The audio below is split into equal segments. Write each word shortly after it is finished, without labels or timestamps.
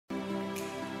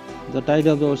The tide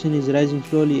of the ocean is rising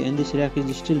slowly and this rack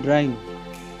is still drying.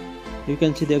 You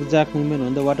can see the exact moment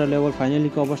when the water level finally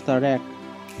covers the rack.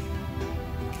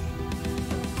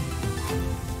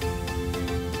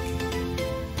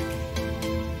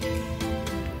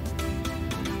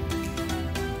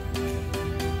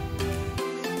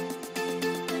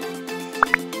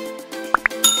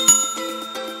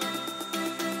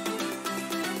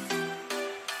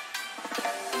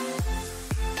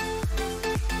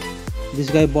 This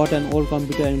guy bought an old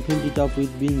computer and filled it up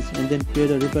with beans and then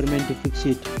paid a repairman to fix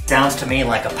it. Sounds to me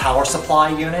like a power supply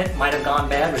unit might have gone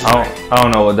bad. I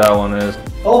don't know what that one is.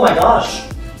 Oh my gosh.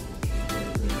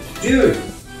 Dude.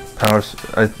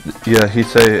 Yeah, he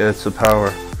say it's a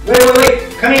power. Wait.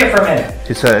 Come here for a minute.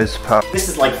 He said it's power. This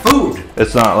is like food.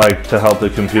 It's not like to help the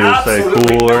computer stay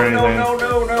cool or anything.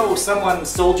 No. Someone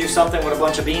sold you something with a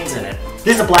bunch of beans in it.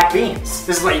 These are black beans.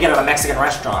 This is what you get at a Mexican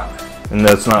restaurant. And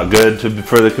that's not good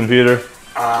for the computer?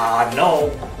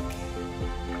 No.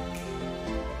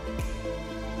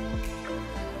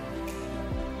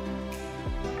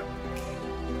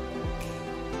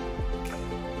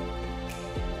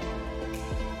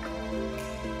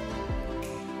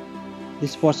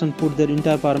 This person put their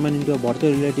entire apartment into a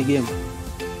virtual reality game,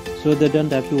 so they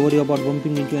don't have to worry about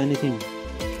bumping into anything.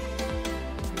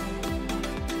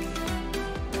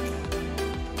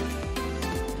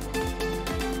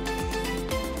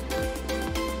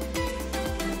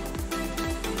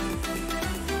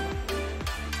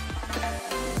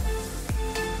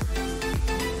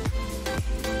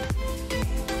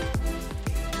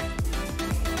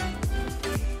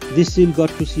 This seal got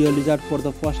to see a lizard for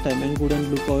the first time and couldn't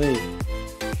look away.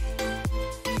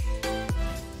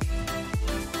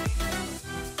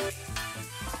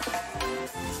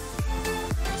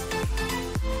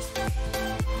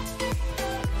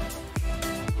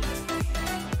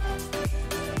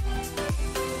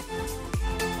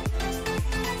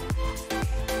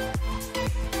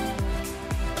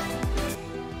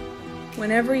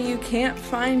 Whenever you can't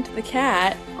find the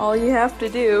cat, all you have to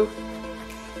do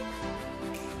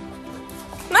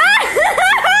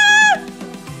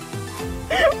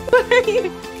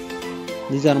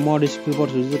These are modest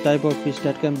creepers, which is a type of fish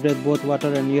that can breathe both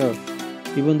water and air.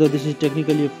 Even though this is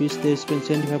technically a fish, they spend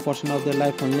 75% of their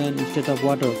life on land instead of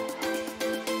water.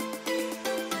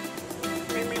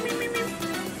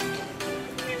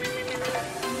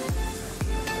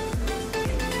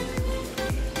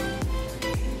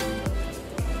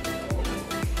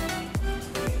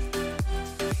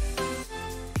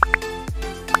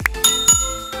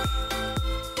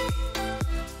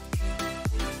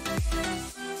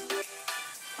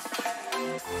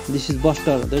 This is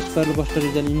Buster. The squirrel Buster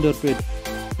is an indoor pet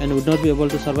and would not be able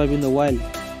to survive in the wild.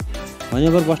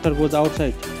 Whenever Buster goes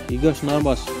outside, he gets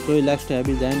nervous, so he likes to have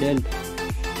his hand held.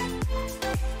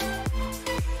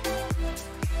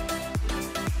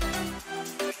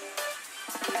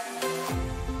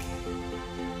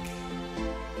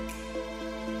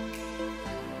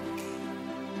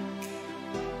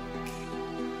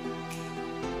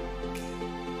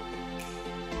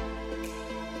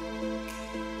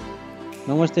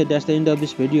 Namaste, that's the end of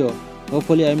this video.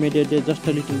 Hopefully I made it just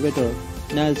a little better,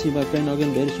 and I'll see my friend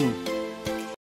again very soon.